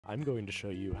I'm going to show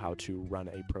you how to run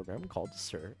a program called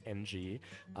SearXNG.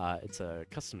 It's a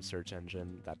custom search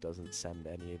engine that doesn't send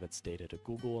any of its data to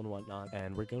Google and whatnot,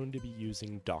 and we're going to be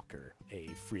using Docker, a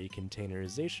free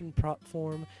containerization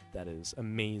platform that is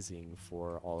amazing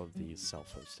for all of these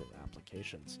self-hosted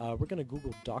applications. We're going to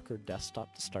Google Docker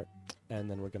Desktop to start,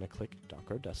 and then we're going to click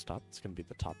Docker Desktop. It's going to be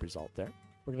the top result there.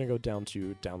 We're going to go down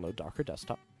to Download Docker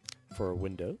Desktop for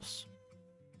Windows.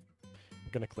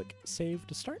 We're going to click Save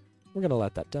to start. We're going to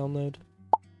let that download.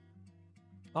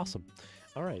 Awesome.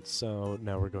 All right, so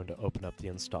now we're going to open up the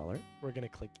installer. We're going to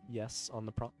click Yes on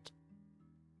the prompt.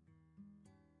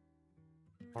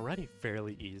 Alrighty,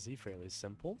 fairly easy, fairly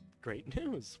simple. Great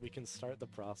news! We can start the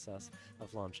process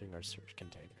of launching our search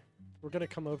container. We're going to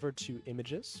come over to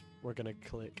Images. We're going to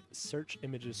click Search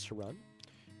Images to Run.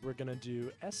 We're going to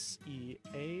do SearXNG.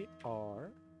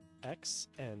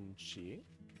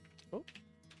 Oh,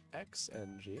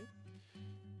 XNG.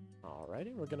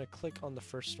 Alrighty, we're going to click on the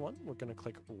first one. We're going to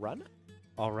click Run.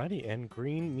 Alrighty, and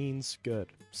green means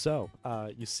good. So,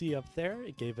 you see up there,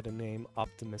 it gave it a name,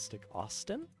 Optimistic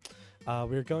Austin.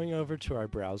 We're going over to our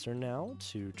browser now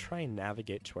to try and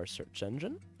navigate to our search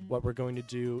engine. What we're going to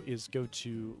do is go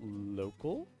to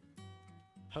local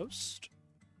host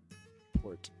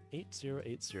port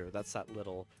 8080. That's that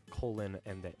little colon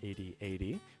and the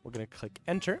 8080. We're going to click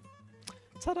enter.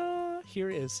 Ta-da!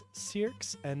 Here is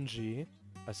SearXNG.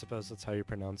 I suppose that's how you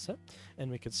pronounce it.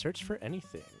 And we could search for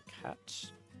anything.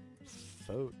 Cat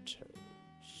photos.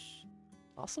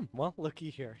 Awesome. Well,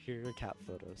 looky here. Here are cat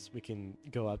photos. We can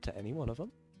go up to any one of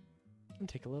them and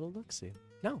take a little look-see.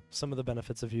 Now, some of the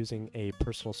benefits of using a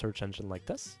personal search engine like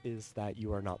this is that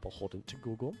you are not beholden to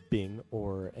Google, Bing,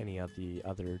 or any of the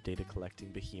other data collecting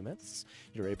behemoths.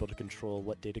 You're able to control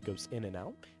what data goes in and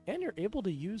out, and you're able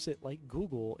to use it like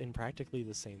Google in practically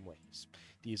the same ways.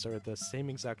 These are the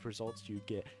same exact results you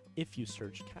get if you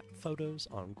search cat photos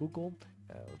on Google,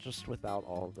 just without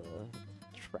all the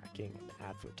tracking and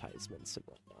advertisements and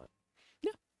whatnot.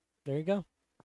 Yeah, there you go.